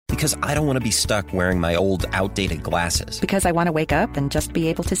Because I don't want to be stuck wearing my old, outdated glasses. Because I want to wake up and just be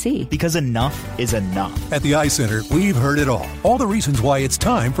able to see. Because enough is enough. At the Eye Center, we've heard it all. All the reasons why it's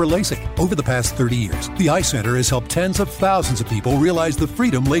time for LASIK. Over the past 30 years, the Eye Center has helped tens of thousands of people realize the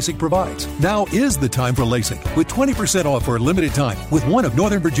freedom LASIK provides. Now is the time for LASIK, with 20% off for a limited time with one of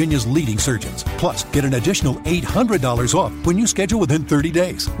Northern Virginia's leading surgeons. Plus, get an additional $800 off when you schedule within 30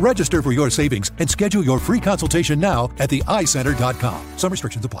 days. Register for your savings and schedule your free consultation now at theeyecenter.com. Some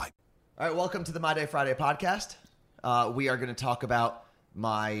restrictions apply. All right, welcome to the My Day Friday podcast. We are going to talk about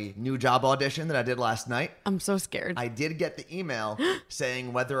my new job audition that I did last night. I'm so scared. I did get the email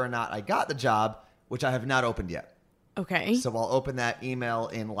saying whether or not I got the job, which I have not opened yet. Okay. So I'll open that email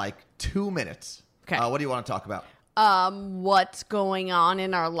in like 2 minutes. Okay. What do you want to talk about? What's going on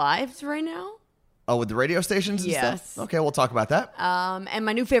in our lives right now? Oh, with the radio stations and Yes. stuff? Okay, we'll talk about that. And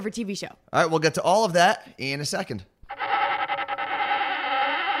my new favorite TV show. All right, we'll get to all of that in a second.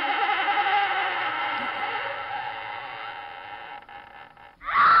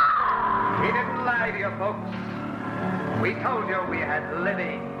 We didn't lie to you, folks. We told you we had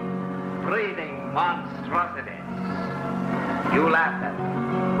living, breathing monstrosities. You laughed at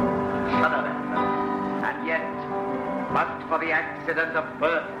them, shuddered at them, and yet, but for the accident of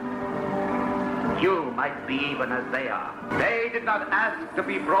birth, you might be even as they are. They did not ask to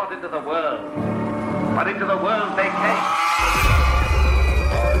be brought into the world, but into the world they came.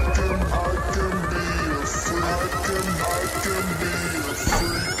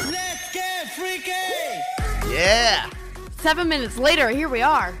 Let's get freaky! Yeah. 7 minutes later, here we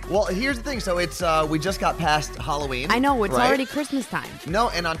are. Well, here's the thing. So it's we just got past Halloween. I know, it's right? already Christmas time. No,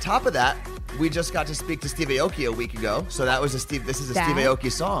 and on top of that, we just got to speak to Steve Aoki a week ago. So that was this is a That- Steve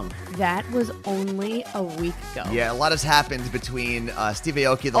Aoki song. That was only a week ago. Yeah, a lot has happened between Steve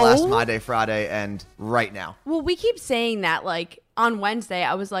Aoki, the last My Day Friday, and right now. Well, we keep saying that, like, on Wednesday,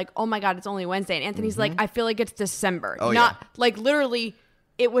 I was like, oh my God, it's only Wednesday. And Anthony's like, I feel like it's December. Oh, Not, yeah. like, literally,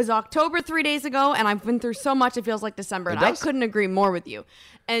 it was October 3 days ago, and I've been through so much, it feels like December. It And I does. couldn't agree more with you.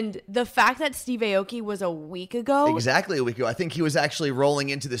 And the fact that Steve Aoki was a week ago. Exactly a week ago. I think he was actually rolling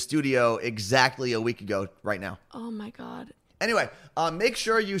into the studio exactly a week ago right now. Oh my God. Anyway, make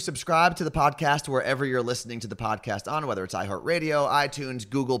sure you subscribe to the podcast wherever you're listening to the podcast on, whether it's iHeartRadio, iTunes,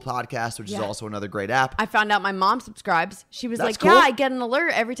 Google Podcasts, which is Yeah. also another great app. I found out my mom subscribes. She was That's like, cool. yeah, I get an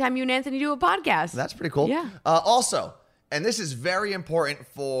alert every time you and Anthony do a podcast. That's pretty cool. Yeah. Also, and this is very important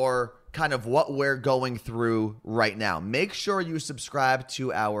for kind of what we're going through right now, make sure you subscribe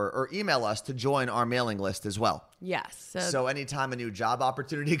to or email us to join our mailing list as well. Yes. So anytime a new job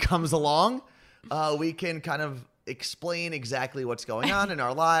opportunity comes along, we can kind of explain exactly what's going on in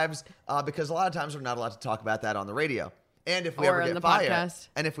our lives, because a lot of times we're not allowed to talk about that on the radio. And if we Or ever in get the fired, podcast.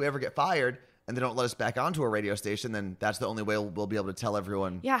 and if we ever get fired and they don't let us back onto a radio station, then that's the only way we'll be able to tell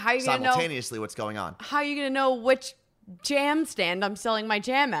everyone Yeah, how are you gonna know- simultaneously what's going on. How are you going to know which jam stand I'm selling my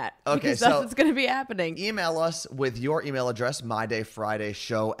jam at? Okay, because so- that's what's going to be happening. Email us with your email address,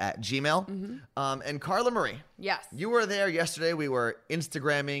 mydayfridayshow@gmail.com. And Carla Marie, Yes. you were there yesterday. We were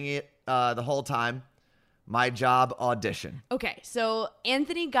Instagramming it the whole time. My job audition. Okay, so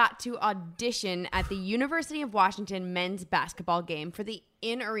Anthony got to audition at the University of Washington men's basketball game for the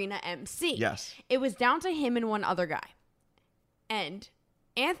in-arena MC. Yes. It was down to him and one other guy. And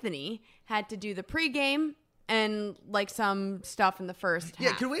Anthony had to do the pregame and like some stuff in the first half.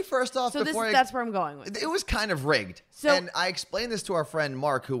 Yeah, can we first off, So that's where I'm going with this. It was kind of rigged. So- and I explained this to our friend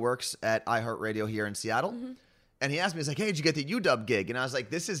Mark, who works at iHeartRadio here in Seattle. Mm-hmm. And he asked me, he's like, hey, did you get the UW gig? And I was like,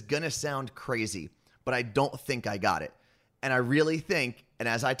 this is going to sound crazy, but I don't think I got it. And I really think, and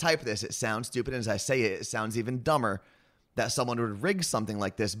as I type this, it sounds stupid. And as I say it, it sounds even dumber that someone would rig something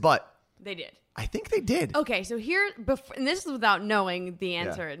like this. But They did. I think they did. Okay, so here, and this is without knowing the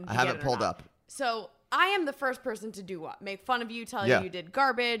answer. Yeah, and I to have get it or pulled not. up. So I am the first person to do what? Make fun of you, tell Yeah. you did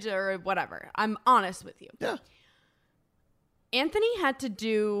garbage or whatever. I'm honest with you. Yeah. Anthony had to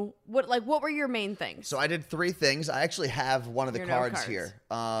do what were your main things? So I did 3 things. I actually have one of the Your note cards cards. here.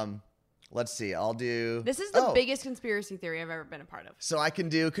 Let's see. I'll do. This is the Oh. biggest conspiracy theory I've ever been a part of. So I can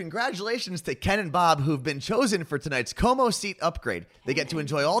do congratulations to Ken and Bob, who've been chosen for tonight's Como seat upgrade. They get to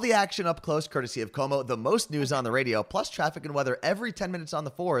enjoy all the action up close, courtesy of Como, the most news on the radio, plus traffic and weather every 10 minutes on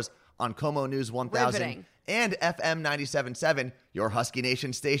the 4s on Como News 1000 Riveting. and FM 97.7, your Husky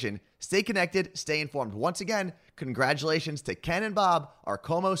Nation station. Stay connected, stay informed. Once again, congratulations to Ken and Bob, our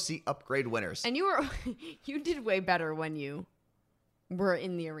Como seat upgrade winners. And you did way better when you were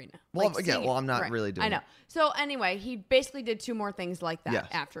in the arena. Well, Like, yeah, seeing well, it. I'm not Right. really doing I know. it. So anyway, he basically did 2 more things like that Yes.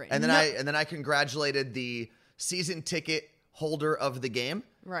 after it. And then No- I congratulated the season ticket holder of the game.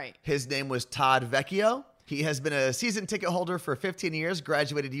 Right. His name was Todd Vecchio. He has been a season ticket holder for 15 years,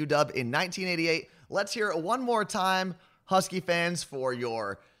 graduated UW in 1988. Let's hear it one more time, Husky fans, for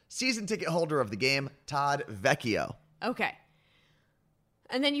your season ticket holder of the game, Todd Vecchio. Okay.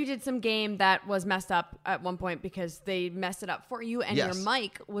 And then you did some game that was messed up at one point because they messed it up for you, and Yes. your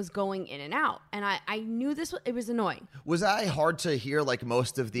mic was going in and out. And I knew it was annoying. Was I hard to hear like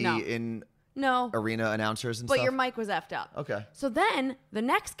most of the No. No. in-arena announcers and But stuff? your mic was effed up. Okay. So then the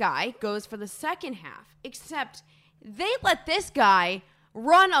next guy goes for the second half, except they let this guy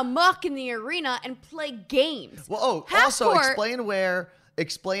run amok in the arena and play games. Well, Half also court,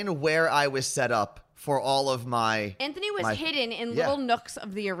 explain where I was set up for all of my... Anthony was hidden in Yeah. little nooks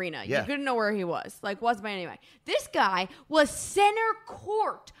of the arena. Yeah. You couldn't know where he was. Like, wasn't by anyway. This guy was center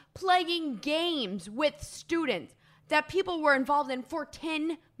court playing games with students that people were involved in for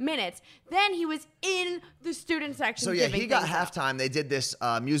 10 minutes. Then he was in the student section. So yeah, giving he got things out. halftime. They did this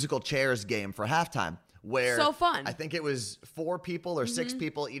musical chairs game for halftime where So fun. I think it was 4 people or 6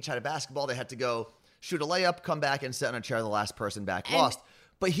 people each had a basketball. They had to go shoot a layup, come back and sit on a chair. The last person back lost.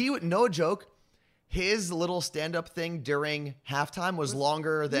 But he, no joke, his little stand-up thing during halftime was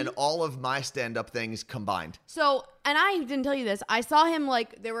longer than all of my stand-up things combined. So, and I didn't tell you this. I saw him,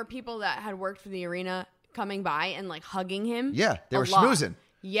 like, there were people that had worked for the arena coming by and, like, hugging him. Yeah, they a were lot. schmoozing.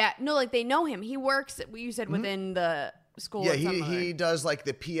 Yeah. No, like, they know him. He works, you said, within the school. Yeah, or something he does like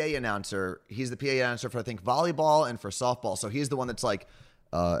the PA announcer. He's the PA announcer for, I think, volleyball and for softball. So he's the one that's like,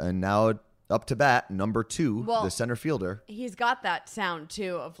 and now up to bat, number 2, Well, the center fielder. He's got that sound,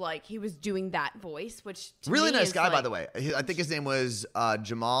 too, of, like, he was doing that voice, which to Really me nice is, guy, by like- the way. I think his name was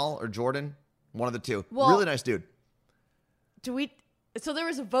Jamal or Jordan, one of the two. Well- Really nice dude. So there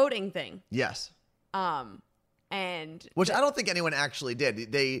was a voting thing. Yes. And Which I don't think anyone actually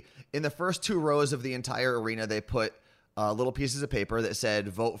did. They, in the first 2 rows of the entire arena, they put little pieces of paper that said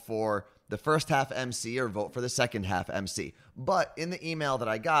vote for the first half MC or vote for the second half MC. But in the email that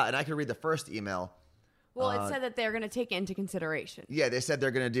I got, and I could read the first email. it said that they're going to take it into consideration. Yeah, they said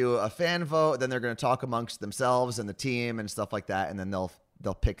they're going to do a fan vote, then they're going to talk amongst themselves and the team and stuff like that, and then they'll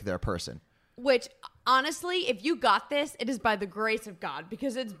pick their person. Which, honestly, if you got this, it is by the grace of God,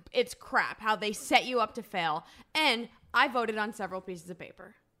 because it's crap how they set you up to fail. And I voted on several pieces of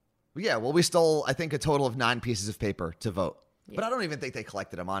paper. Yeah, well, we stole, I think, a total of 9 pieces of paper to vote. Yeah. But I don't even think they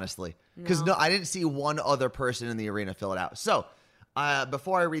collected them, honestly. Because I didn't see one other person in the arena fill it out. So,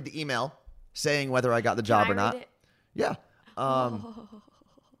 before I read the email saying whether I got the job Can or I not. read it? Yeah.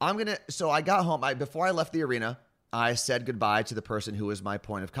 So I got home. Before I left the arena, I said goodbye to the person who was my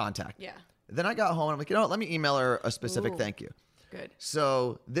point of contact. Yeah. Then I got home and I'm like, you know what? Let me email her a specific thank you. Good.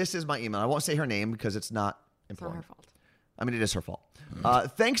 So this is my email. I won't say her name because it's not It's not important. her fault. I mean, it is her fault.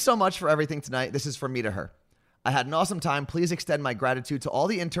 Thanks so much for everything tonight. This is from me to her. I had an awesome time. Please extend my gratitude to all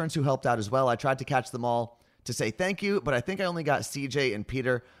the interns who helped out as well. I tried to catch them all to say thank you, but I think I only got CJ and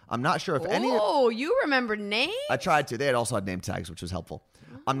Peter. I'm not sure if any... Oh, you remember names? I tried to. They had also had name tags, which was helpful.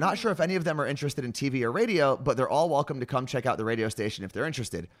 I'm not sure if any of them are interested in TV or radio, but they're all welcome to come check out the radio station if they're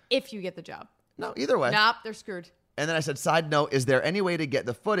interested. If you get the job. No, either way. Nope, they're screwed. And then I said, side note, is there any way to get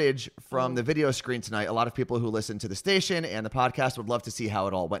the footage from the video screen tonight? A lot of people who listen to the station and the podcast would love to see how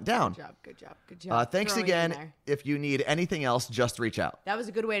it all went down. Good job. Thanks Throwing it in again. there. If you need anything else, just reach out. That was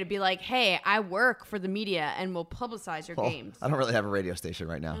a good way to be like, hey, I work for the media and will publicize your Well, games. I don't really have a radio station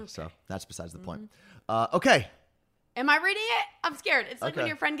right now, so that's besides the point. Okay. Am I reading it? I'm scared. It's like when Okay.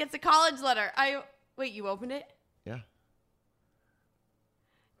 your friend gets a college letter. Wait, you opened it? Yeah.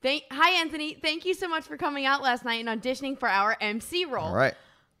 Hi, Anthony. Thank you so much for coming out last night and auditioning for our MC role. All right.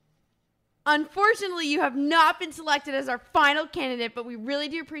 Unfortunately, you have not been selected as our final candidate, but we really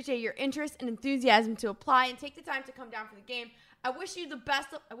do appreciate your interest and enthusiasm to apply and take the time to come down for the game. I wish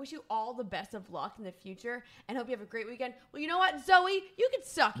you all the best of luck in the future and hope you have a great weekend. Well, you know what, Zoe? You can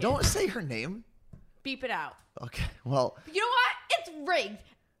suck it. Don't say her name. Beep it out. Okay. Well, You know what? It's rigged.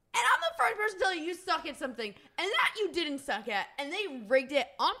 And I'm the first person to tell you suck at something, and that you didn't suck at, and they rigged it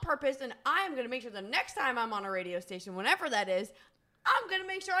on purpose, and I am going to make sure the next time I'm on a radio station, whenever that is, I'm going to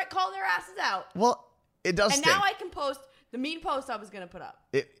make sure I call their asses out. it does And stink. now I can post the mean post I was going to put up.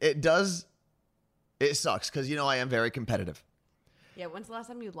 It does. It sucks because, I am very competitive. Yeah, when's the last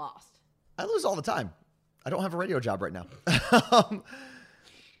time you lost? I lose all the time. I don't have a radio job right now.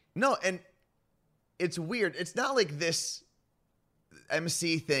 No, and it's weird. It's not like this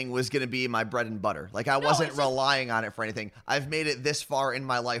MC thing was going to be my bread and butter. Like I wasn't it's just- relying on it for anything. I've made it this far in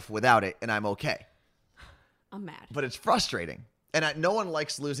my life without it, and I'm okay. I'm mad. But it's frustrating. And no one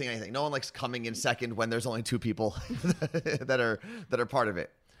likes losing anything. No one likes coming in second when there's only 2 people that are part of it.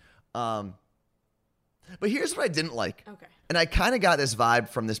 But here's what I didn't like. Okay. And I kind of got this vibe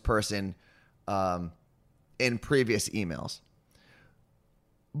from this person in previous emails.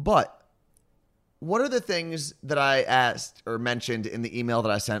 But what are the things that I asked or mentioned in the email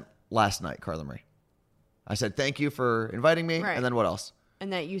that I sent last night, Carla Marie? I said, thank you for inviting me. Right. And then what else?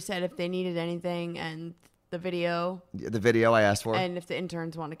 And that you said if they needed anything and the video. The video I asked for. And if the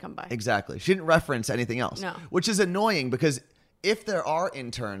interns want to come by. Exactly. She didn't reference anything else. No. Which is annoying because if there are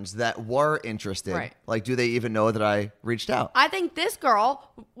interns that were interested, Right. like, do they even know that I reached out? I think this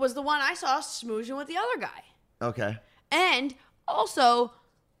girl was the one I saw smoozing with the other guy. Okay. And also,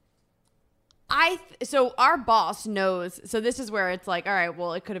 so our boss knows, so this is where it's like, all right,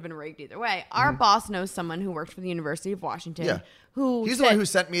 well, it could have been rigged either way. Our boss knows someone who works for the University of Washington. Yeah. He's the said, one who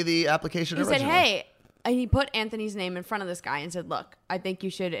sent me the application he originally. said, hey, and he put Anthony's name in front of this guy and said, look, I think you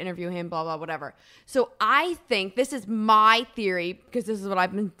should interview him, blah, blah, whatever. So I think, this is my theory, because this is what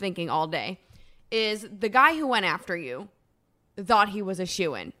I've been thinking all day, is the guy who went after you thought he was a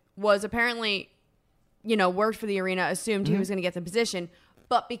shoo-in, was apparently, worked for the arena, assumed he was going to get the position.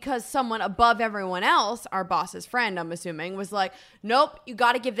 But because someone above everyone else, our boss's friend, I'm assuming, was like, nope, you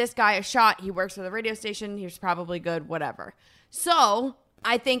got to give this guy a shot. He works for the radio station. He's probably good, whatever. So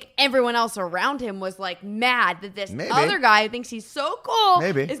I think everyone else around him was like mad that this other guy who thinks he's so cool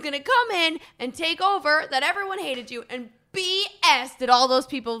is going to come in and take over, that everyone hated you. And BS, did all those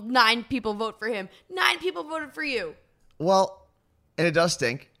people, 9 people vote for him. 9 people voted for you. Well, and it does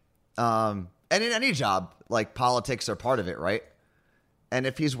stink. And in any job, like, politics are part of it, right? And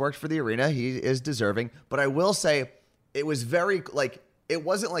if he's worked for the arena, he is deserving. But I will say, it was very, like, it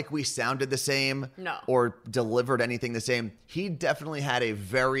wasn't like we sounded the same or delivered anything the same. He definitely had a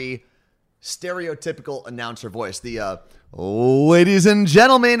very stereotypical announcer voice. The, ladies and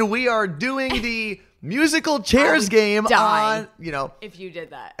gentlemen, we are doing the musical chairs game on, if you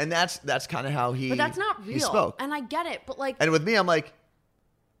did that. And that's kind of how he But that's not real. He spoke. And I get it, but like. And with me, I'm like,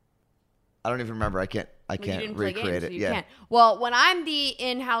 I don't even remember. I can't you recreate it. You can't. Well, when I'm the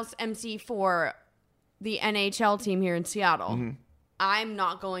in-house MC for the NHL team here in Seattle, I'm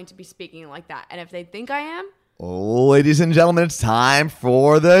not going to be speaking like that. And if they think I am, ladies and gentlemen, it's time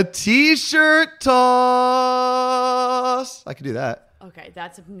for the T-shirt toss. I can do that. Okay,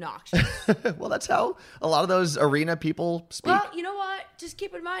 that's obnoxious. Well, that's how a lot of those arena people speak. Well, you know what? Just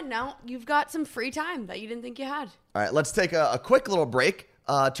keep in mind now, you've got some free time that you didn't think you had. All right, let's take a quick little break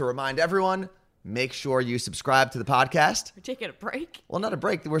to remind everyone. Make sure you subscribe to the podcast. We're taking a break? Well, not a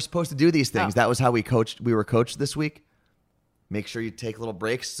break. We're supposed to do these things. That was how we were coached this week. Make sure you take little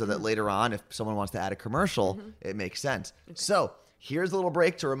breaks so that later on, if someone wants to add a commercial, it makes sense. Okay. So here's a little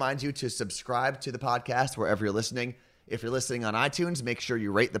break to remind you to subscribe to the podcast wherever you're listening. If you're listening on iTunes, make sure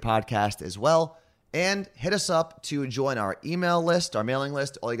you rate the podcast as well. And hit us up to join our email list, our mailing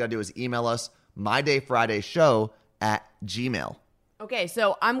list. All you got to do is email us, mydayfridayshow@gmail.com. Okay,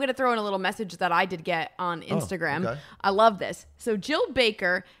 so I'm going to throw in a little message that I did get on Instagram. Okay. I love this. So Jill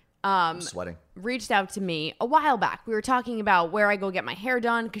Baker I'm sweating. Reached out to me a while back. We were talking about where I go get my hair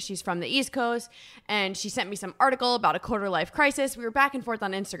done because she's from the East Coast, and she sent me some article about a quarter-life crisis. We were back and forth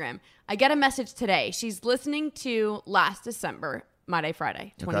on Instagram. I get a message today. She's listening to last December, My Day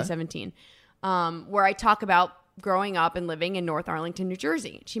Friday, 2017, where I talk about growing up and living in North Arlington, New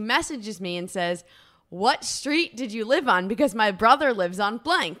Jersey. She messages me and says, what street did you live on? Because my brother lives on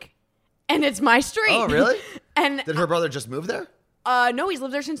blank. And it's my street. Oh, really? And did her brother just move there? No, he's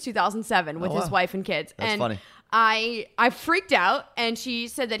lived there since 2007 with his wife and kids. That's funny. I freaked out, and she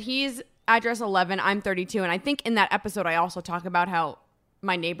said that he's address 11, I'm 32. And I think in that episode, I also talk about how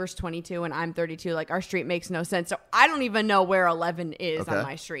my neighbor's 22 and I'm 32. Like, our street makes no sense. So I don't even know where 11 is on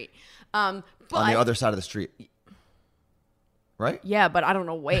my street. But on the other side of the street. Right? Yeah, but I don't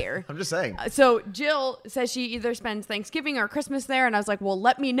know where. I'm just saying. So Jill says she either spends Thanksgiving or Christmas there, and I was like, well,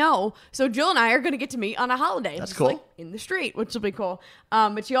 let me know. So Jill and I are going to get to meet on a holiday. That's cool. Like in the street, which will be cool.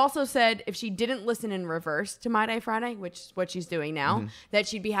 But she also said if she didn't listen in reverse to My Day Friday, which is what she's doing now, that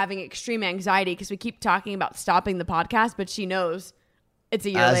she'd be having extreme anxiety because we keep talking about stopping the podcast, but she knows it's a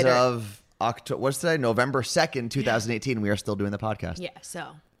year later. As of October, what's today? November 2nd, 2018, we are still doing the podcast. Yeah, so.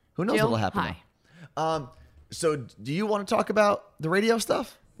 Who knows what'll happen now. So do you want to talk about the radio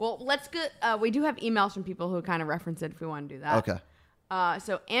stuff? Well, let's get, we do have emails from people who kind of reference it if we want to do that. Okay.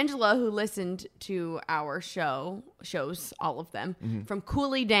 So Angela, who listened to our shows, all of them, from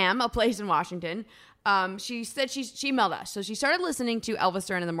Cooley Dam, a place in Washington, she said she emailed us. So she started listening to Elvis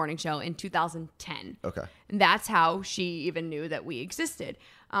Duran in the Morning Show in 2010. Okay. And that's how she even knew that we existed.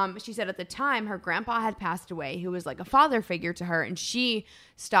 She said at the time her grandpa had passed away, who was like a father figure to her, and she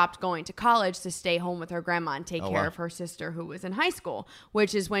stopped going to college to stay home with her grandma and take care of her sister who was in high school,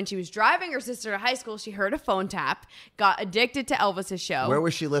 which is when she was driving her sister to high school, she heard a phone tap, got addicted to Elvis's show. Where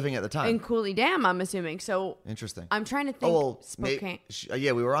was she living at the time? In Cooley Dam, I'm assuming. So interesting. I'm trying to think. Spokane.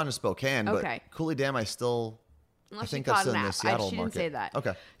 Yeah, we were on to Spokane, Okay. but Cooley Dam, I Unless think she that's caught still an in the app. Seattle She market. didn't say that.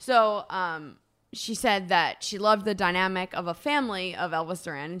 Okay. So she said that she loved the dynamic of a family of Elvis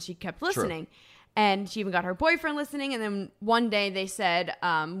Duran, and she kept listening. And she even got her boyfriend listening. And then one day they said,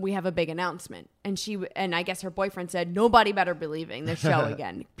 we have a big announcement. And I guess her boyfriend said, nobody better be leaving the show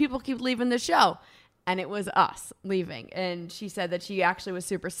again. People keep leaving the show. And it was us leaving. And she said that she actually was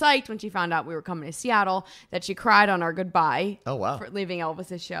super psyched when she found out we were coming to Seattle, that she cried on our goodbye for leaving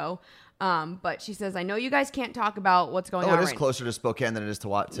Elvis's show. But she says, I know you guys can't talk about what's going on. It is closer to Spokane than it is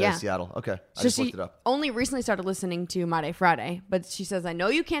to Seattle. Okay. I just looked it up. Only recently started listening to My Day Friday, but she says, I know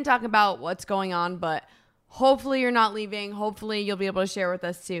you can't talk about what's going on, but hopefully you're not leaving. Hopefully you'll be able to share with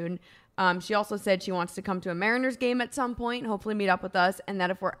us soon. She also said she wants to come to a Mariners game at some point, hopefully meet up with us, and that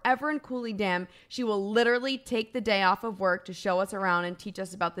if we're ever in Cooley Dam, she will literally take the day off of work to show us around and teach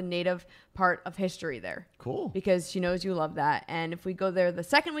us about the native part of history there. Cool. Because she knows you love that. And if we go there the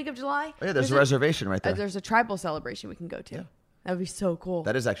second week of July... Oh, yeah, there's a reservation right there. There's a tribal celebration we can go to. Yeah. That would be so cool.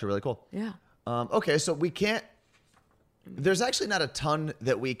 That is actually really cool. Yeah. Okay, so we can't... There's actually not a ton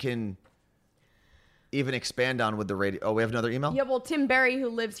that we can... even expand on with the radio. Oh, we have another email? Yeah, well, Tim Berry, who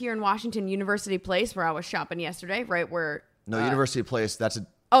lives here in Washington, University Place, where I was shopping yesterday, right where... No, University Place, that's a...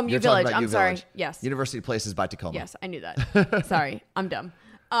 Oh, U Village. I'm sorry. Yes. University Place is by Tacoma. Yes, I knew that. Sorry, I'm dumb.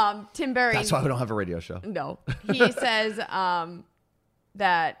 Tim Berry... That's why we don't have a radio show. No. He says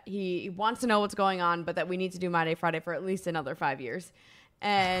that he wants to know what's going on, but that we need to do My Day Friday for at least another 5 years.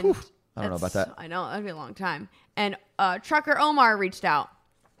 And... I don't know about that. I know, that'd be a long time. And Trucker Omar reached out.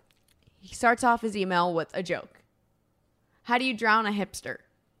 He starts off his email with a joke. How do you drown a hipster?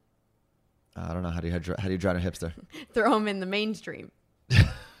 I don't know. How do you drown a hipster? Throw him in the mainstream.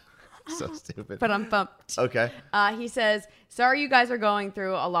 So stupid. But I'm pumped. Okay. He says, sorry you guys are going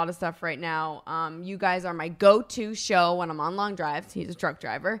through a lot of stuff right now. You guys are my go-to show when I'm on long drives. He's a truck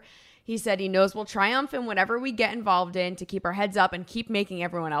driver. He said he knows we'll triumph in whatever we get involved in to keep our heads up and keep making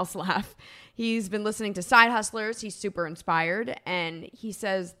everyone else laugh. He's been listening to Side Hustlers. He's super inspired. And he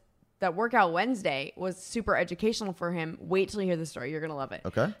says that Workout Wednesday was super educational for him. Wait till you hear the story. You're going to love it.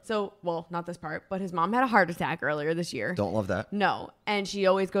 Okay. So, well, not this part, but his mom had a heart attack earlier this year. Don't love that. No. And she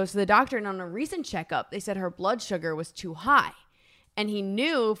always goes to the doctor. And on a recent checkup, they said her blood sugar was too high. And he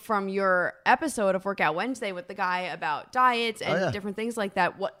knew from your episode of Workout Wednesday with the guy about diets and different things like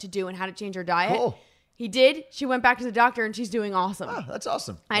that, what to do and how to change her diet. Cool. He did. She went back to the doctor and she's doing awesome. Oh, that's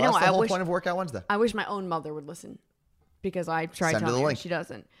awesome. I know. That's the whole point of Workout Wednesday. I wish my own mother would listen because I tried Send her the telling her. link. She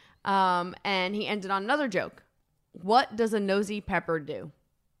doesn't. And he ended on another joke. What does a nosy pepper do?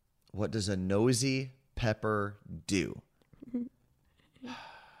 What does a nosy pepper do?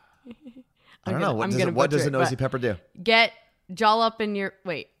 I don't know. What does a nosy pepper do? Get how do you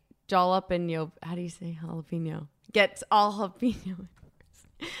say jalapeno? Gets all jalapeno.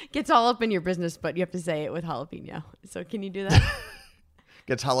 Gets all up in your business, but you have to say it with jalapeno. So can you do that?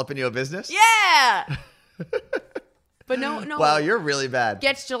 Gets jalapeno business? Yeah. But no. Wow, you're really bad.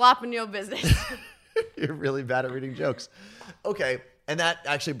 Gets jalapeno business. You're really bad at reading jokes. Okay, and that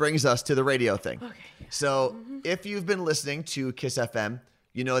actually brings us to the radio thing. Okay. So if you've been listening to Kiss FM,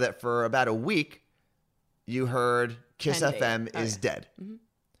 you know that for about a week, you heard Kiss FM is dead.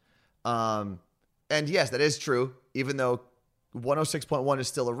 Mm-hmm. And yes, that is true. Even though 106.1 is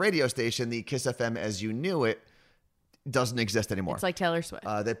still a radio station, the Kiss FM as you knew it doesn't exist anymore. It's like Taylor Swift.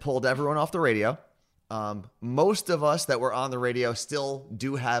 They pulled everyone off the radio. Most of us that were on the radio still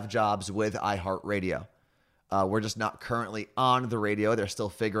do have jobs with iHeartRadio. We're just not currently on the radio. They're still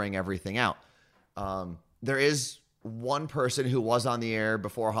figuring everything out. There is one person who was on the air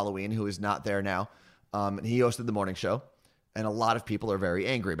before Halloween who is not there now. And he hosted the morning show. And a lot of people are very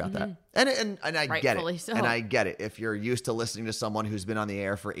angry about that. And I get it. So. And I get it. If you're used to listening to someone who's been on the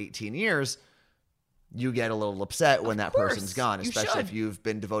air for 18 years, you get a little upset when that person's gone, especially if you've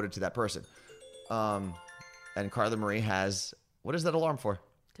been devoted to that person. And Carla Marie has, what is that alarm for?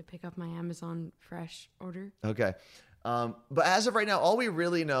 To pick up my Amazon Fresh order. Okay. But as of right now, all we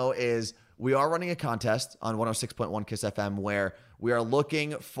really know is we are running a contest on 106.1 Kiss FM where we are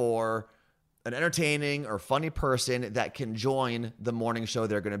looking for an entertaining or funny person that can join the morning show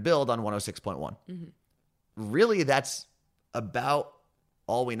they're going to build on 106.1. Mm-hmm. Really, that's about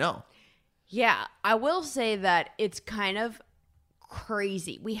all we know. Yeah, I will say that it's kind of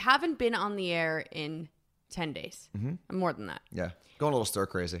crazy. We haven't been on the air in 10 days. More than that. Yeah. Going a little stir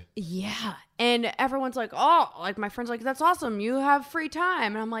crazy. Yeah. And everyone's like, oh, like my friend's like, that's awesome. You have free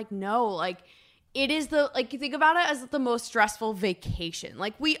time. And I'm like, no, like it is you think about it as the most stressful vacation.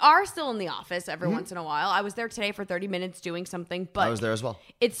 Like we are still in the office every once in a while. I was there today for 30 minutes doing something, but I was there as well.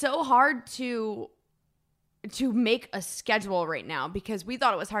 It's so hard to make a schedule right now because we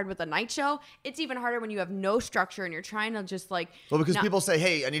thought it was hard with the night show. It's even harder when you have no structure and you're trying to just like... Well, because people say,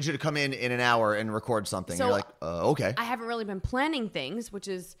 hey, I need you to come in an hour and record something. So you're like, okay. I haven't really been planning things, which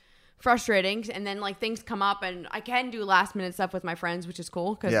is frustrating. And then like things come up and I can do last minute stuff with my friends, which is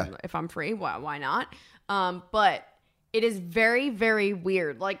cool because if I'm free, why not? But it is very, very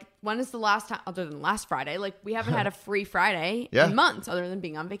weird. Like when is the last time, other than last Friday, like we haven't had a free Friday in months other than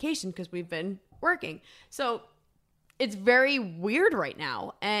being on vacation because we've been working. So it's very weird right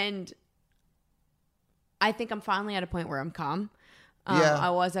now. And I think I'm finally at a point where I'm calm. I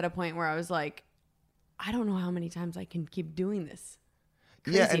was at a point where I was like, I don't know how many times I can keep doing this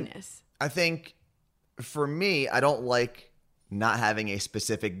craziness. I think for me, I don't like not having a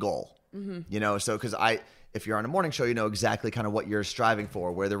specific goal, you know? So, cause if you're on a morning show, you know exactly kind of what you're striving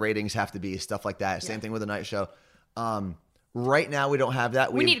for, where the ratings have to be, stuff like that. Same thing with a night show. Right now, we don't have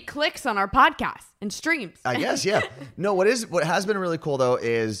that. We need clicks on our podcast and streams. I guess, yeah. No, what has been really cool, though,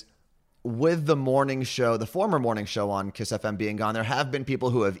 is with the morning show, the former morning show on Kiss FM being gone, there have been people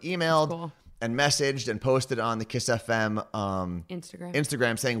who have emailed and messaged and posted on the Kiss FM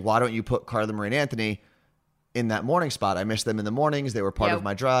Instagram saying, why don't you put Carla Marie and Anthony in that morning spot? I miss them in the mornings. They were part of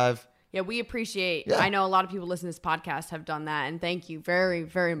my drive. Yeah, we appreciate. I know a lot of people listening to this podcast have done that, and thank you very,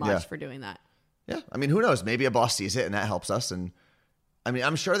 very much for doing that. Yeah, I mean, who knows? Maybe a boss sees it and that helps us. And I mean,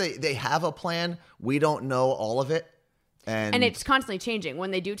 I'm sure they have a plan. We don't know all of it. And it's constantly changing.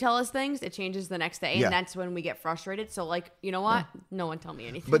 When they do tell us things, it changes the next day. And that's when we get frustrated. So like, you know what? No one tell me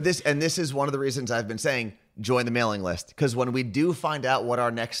anything. But this is one of the reasons I've been saying, join the mailing list. Because when we do find out what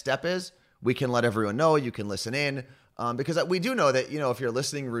our next step is, we can let everyone know. You can listen in. Because we do know that, you know, if your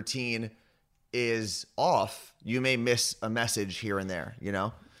listening routine is off, you may miss a message here and there, you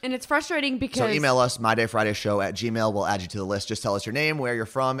know? And it's frustrating because... So email us, mydayfridayshow@gmail.com. We'll add you to the list. Just tell us your name, where you're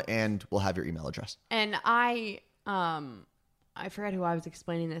from, and we'll have your email address. And I forget who I was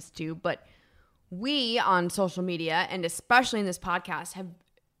explaining this to, but we on social media, and especially in this podcast,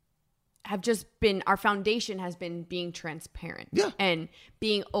 have just been... Our foundation has been being transparent. And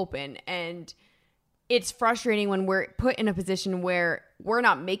being open. And it's frustrating when we're put in a position where we're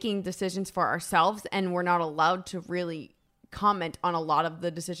not making decisions for ourselves and we're not allowed to really... comment on a lot of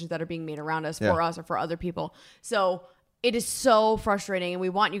the decisions that are being made around us for us or for other people. So it is so frustrating, and we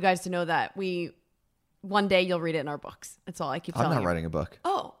want you guys to know that one day you'll read it in our books. That's all I keep telling you. I'm not writing a book.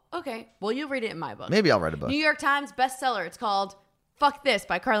 Oh, okay. Well, you'll read it in my book. Maybe I'll write a book. New York Times bestseller. It's called Fuck This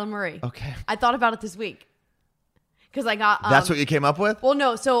by Carla Marie. Okay. I thought about it this week. Because I got... That's what you came up with? Well,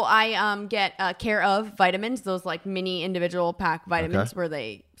 no. So I get Care of vitamins, those like mini individual pack vitamins where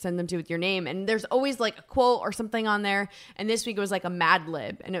they send them to with your name. And there's always like a quote or something on there. And this week it was like a Mad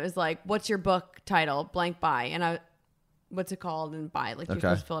Lib. And it was like, what's your book title? Blank by. What's it called? And by. Like you're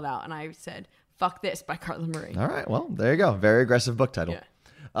supposed to fill it out. And I said, Fuck This by Carla Marie. All right. Well, there you go. Very aggressive book title.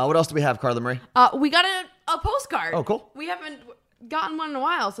 Yeah. What else do we have, Carla Marie? We got a postcard. Oh, cool. We haven't gotten one in a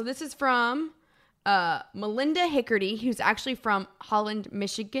while. So this is from... Melinda Hickerty, who's actually from Holland,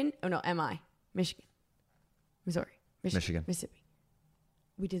 Michigan. Oh no, Michigan. Missouri. Michigan. Mississippi.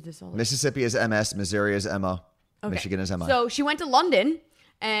 We did this all. Mississippi is MS, Missouri is MO. Okay. Michigan is MI. So she went to London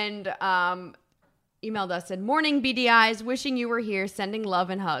and emailed us, said, "Morning BDIs, wishing you were here, sending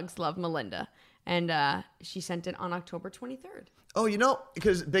love and hugs. Love, Melinda." And she sent it on October 23rd. Oh, you know,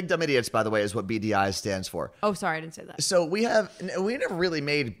 because Big Dumb Idiots, by the way, is what BDI stands for. Oh, sorry, I didn't say that. So we never really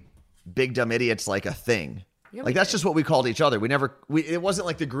made Big Dumb Idiots like a thing. Yeah, like that's just what we called each other. It wasn't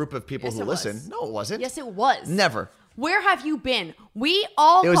like the group of people who listen. No, it wasn't. Yes, it was. Never. Where have you been? It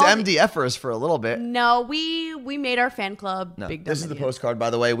was MDFers for a little bit. No, we made our fan club. No, Big Dumb This is the postcard, by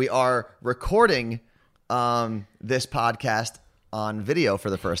the way. We are recording this podcast on video for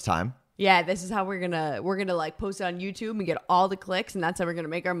the first time. Yeah, this is how we're gonna like post it on YouTube and get all the clicks, and that's how we're gonna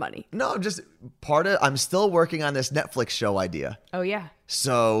make our money. No, just I'm still working on this Netflix show idea. Oh yeah.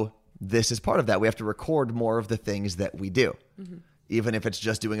 So this is part of that. We have to record more of the things that we do, even if it's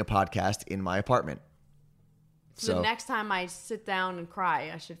just doing a podcast in my apartment. So the next time I sit down and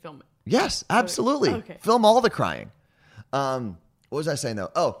cry, I should film it. Yes, absolutely. Okay. Film all the crying. What was I saying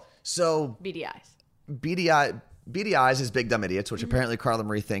though? Oh, so BDIs is Big Dumb Idiots, which apparently Carla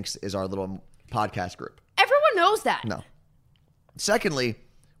Marie thinks is our little podcast group. Everyone knows that. No. Secondly,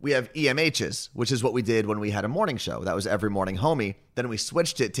 we have EMHs, which is what we did when we had a morning show. That was Every Morning Homie. Then we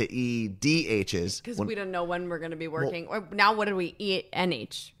switched it to EDHs. Because we don't know when we're going to be working. Or now what did we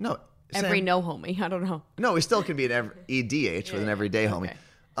ENH? No. Every Sam, no homie. I don't know. No, we still can be an EDH with an everyday homie.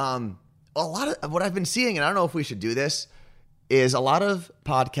 A lot of what I've been seeing, and I don't know if we should do this, is a lot of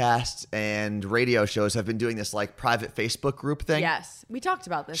podcasts and radio shows have been doing this like private Facebook group thing. Yes. We talked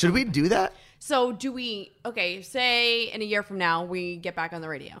about this. Should we do that? So do we, say in a year from now, we get back on the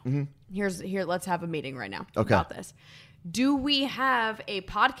radio. Mm-hmm. Let's have a meeting right now about this. Do we have a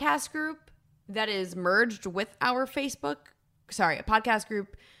podcast group that is merged with our Facebook? Sorry, a podcast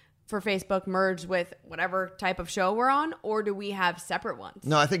group for Facebook merged with whatever type of show we're on? Or do we have separate ones?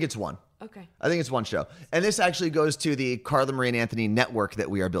 No, I think it's one. Okay. I think it's one show. And this actually goes to the Carla Marie and Anthony network that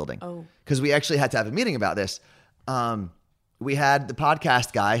we are building. Oh. Because we actually had to have a meeting about this. We had the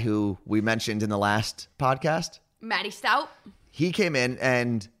podcast guy who we mentioned in the last podcast. Maddie Stout. He came in,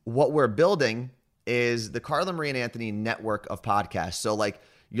 and what we're building is the Carla Marie and Anthony network of podcasts. So like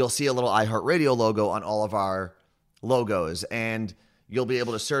you'll see a little iHeartRadio logo on all of our logos, and you'll be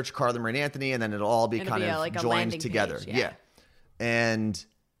able to search Carla Marie and Anthony, and then it'll all be like joined together. Page, yeah. And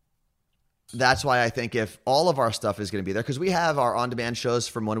that's why I think if all of our stuff is going to be there, because we have our on-demand shows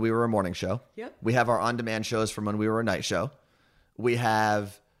from when we were a morning show. Yep. We have our on-demand shows from when we were a night show. We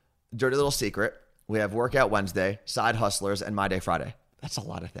have Dirty Little Secret. We have Workout Wednesday, Side Hustlers, and My Day Friday. That's a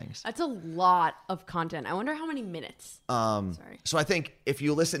lot of things. That's a lot of content. I wonder how many minutes. Sorry. So I think if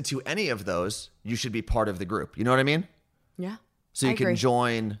you listen to any of those, you should be part of the group. You know what I mean? Yeah. So you can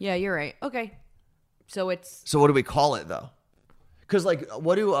join. Yeah, you're right. Okay. So what do we call it though? Because like,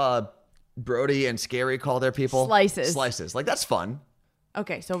 what do Brody and Scary call their people? Slices. Like that's fun.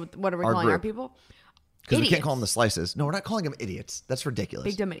 Okay. So what are we calling our people? Because we can't call them the Slices. No, we're not calling them idiots. That's ridiculous.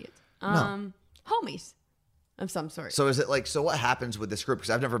 Big dumb idiots. No. Homies of some sort. So is it like, so what happens with this group?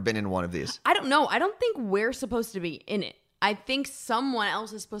 Because I've never been in one of these. I don't know. I don't think we're supposed to be in it. I think someone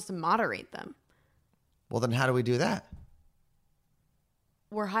else is supposed to moderate them. Well, then how do we do that?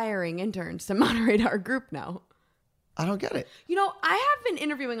 We're hiring interns to moderate our group now. I don't get it. You know, I have been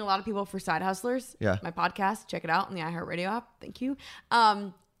interviewing a lot of people for Side Hustlers. Yeah. My podcast. Check it out on the iHeartRadio app. Thank you.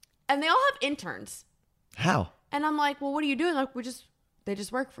 And they all have interns. How? And I'm like, well, what are you doing? Like, they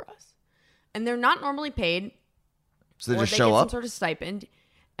just work for us. And they're not normally paid. So they just show get up? Some sort of stipend.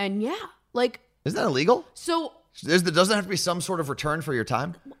 And yeah, like. Isn't that illegal? So. Doesn't there have to be some sort of return for your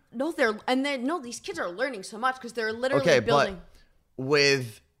time? No, these kids are learning so much because they're literally building. But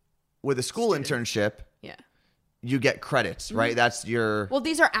with a school internship, yeah, you get credits, right? That's your. Well,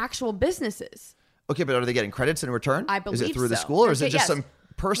 these are actual businesses. Okay, but are they getting credits in return? I believe so. Is it through the school, or is it just some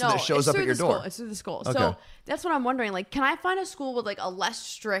person that shows up at your door? It's through the school. Okay. So that's what I'm wondering. Like, can I find a school with like a less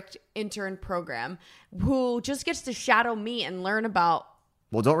strict intern program who just gets to shadow me and learn about?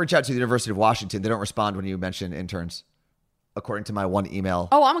 Well, don't reach out to the University of Washington. They don't respond when you mention interns, according to my one email.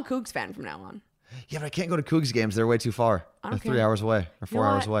 Oh, I'm a Cougs fan from now on. Yeah, but I can't go to Cougs games. They're way too far. They're 3 hours away or 4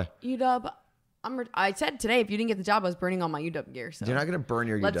 hours away. UW. I said today, if you didn't get the job, I was burning all my UW gear. So you're not going to burn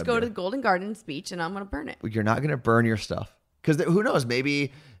your UW Let's go gear. to the Golden Gardens Beach, and I'm going to burn it. You're not going to burn your stuff. Because who knows?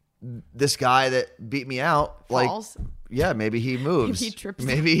 Maybe this guy that beat me out, falls. Maybe he moves. Maybe he trips.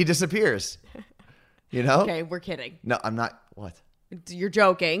 Maybe he disappears. You know? Okay, we're kidding. No, I'm not. What? You're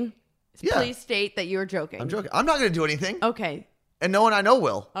joking. Yeah. Please state that you're joking. I'm joking. I'm not going to do anything. Okay. And no one I know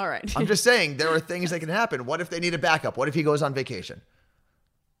will. All right. I'm just saying there are things that can happen. What if they need a backup? What if he goes on vacation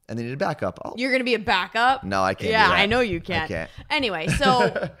and they need a backup? You're going to be a backup? No, I can't. Yeah, do that. I know you can't. I can't. Anyway,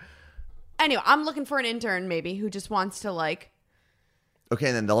 so I'm looking for an intern maybe who just wants to like. Okay,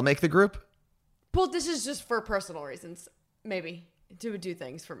 and then they'll make the group? Well, this is just for personal reasons, maybe, to do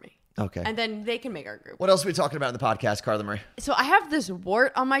things for me. Okay. And then they can make our group. What else are we talking about in the podcast, Carla Marie? So I have this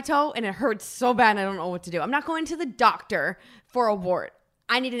wart on my toe, and it hurts so bad, and I don't know what to do. I'm not going to the doctor for a wart.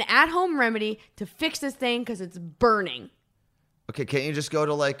 I need an at-home remedy to fix this thing because it's burning. Okay, can't you just go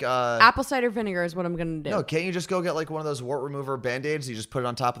to like... apple cider vinegar is what I'm going to do. No, can't you just go get like one of those wart remover Band-Aids? You just put it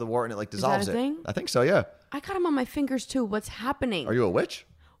on top of the wart and it like dissolves a thing? I think so, yeah. I got them on my fingers too. What's happening? Are you a witch?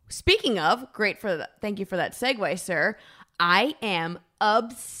 Speaking of, thank you for that segue, sir. I am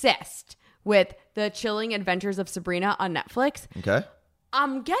obsessed with The Chilling Adventures of Sabrina on Netflix. Okay.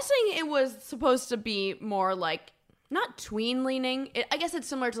 I'm guessing it was supposed to be more like, not tween leaning. I guess it's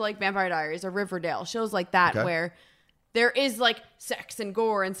similar to like Vampire Diaries or Riverdale, shows like that where there is like sex and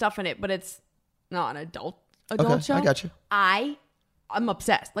gore and stuff in it, but it's not an adult show. I got you. I'm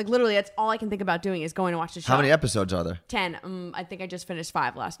obsessed. Like literally, that's all I can think about doing is going to watch the show. How many episodes are there? 10. I think I just finished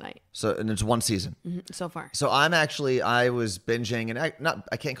 5 last night. So, and it's one season. So far. So I was binging, and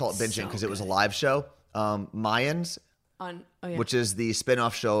I can't call it binging because it was a live show. Mayans. which is the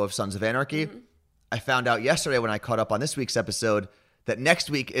spin-off show of Sons of Anarchy. Mm-hmm. I found out yesterday when I caught up on this week's episode that next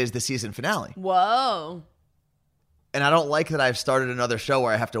week is the season finale. Whoa. And I don't like that I've started another show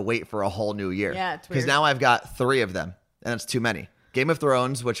where I have to wait for a whole new year. Yeah, it's weird. Because now I've got 3 of them, and it's too many. Game of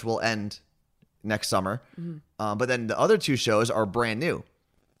Thrones, which will end next summer. Mm-hmm. But then the other 2 shows are brand new.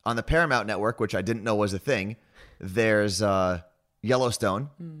 On the Paramount Network, which I didn't know was a thing, there's Yellowstone.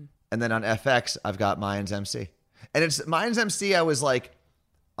 And then on FX, I've got Mayans MC. And it's Mayans MC I was like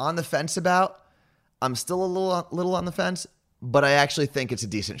on the fence about. I'm still a little on the fence, but I actually think it's a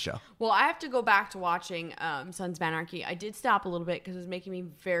decent show. Well, I have to go back to watching Sons of Anarchy. I did stop a little bit because it was making me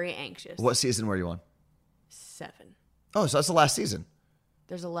very anxious. What season were you on? 7. Oh, so that's the last season.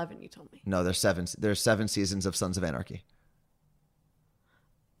 There's 11, you told me. No, there's 7. There's 7 seasons of Sons of Anarchy.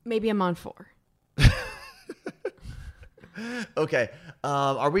 Maybe I'm on 4. Okay.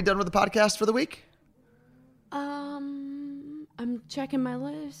 Are we done with the podcast for the week? I'm checking my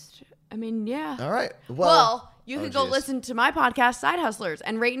list. I mean, yeah. All right. Well, you can go listen to my podcast, Side Hustlers,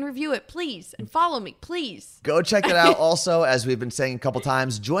 and rate and review it, please. And follow me, please. Go check it out. Also, as we've been saying a couple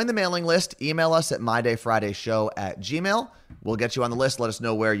times, join the mailing list. Email us at mydayfridayshow@gmail.com. We'll get you on the list. Let us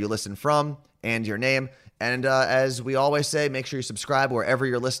know where you listen from and your name. And as we always say, make sure you subscribe wherever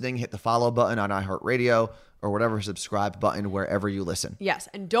you're listening. Hit the follow button on iHeartRadio or whatever subscribe button wherever you listen. Yes,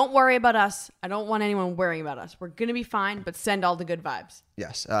 and don't worry about us. I don't want anyone worrying about us. We're going to be fine, but send all the good vibes.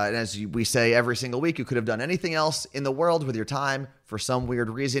 Yes, and as we say every single week, you could have done anything else in the world with your time. For some weird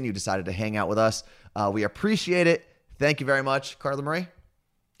reason, you decided to hang out with us. We appreciate it. Thank you very much, Carla Marie.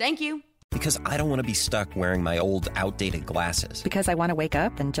 Thank you. Because I don't want to be stuck wearing my old, outdated glasses. Because I want to wake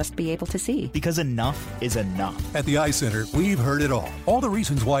up and just be able to see. Because enough is enough. At the Eye Center, we've heard it all. All the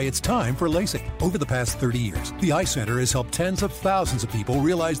reasons why it's time for LASIK. Over the past 30 years, the Eye Center has helped tens of thousands of people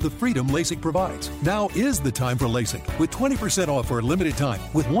realize the freedom LASIK provides. Now is the time for LASIK, with 20% off for a limited time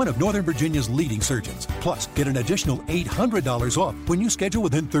with one of Northern Virginia's leading surgeons. Plus, get an additional $800 off when you schedule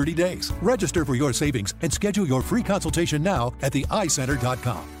within 30 days. Register for your savings and schedule your free consultation now at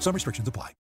theeyecenter.com. Some restrictions apply.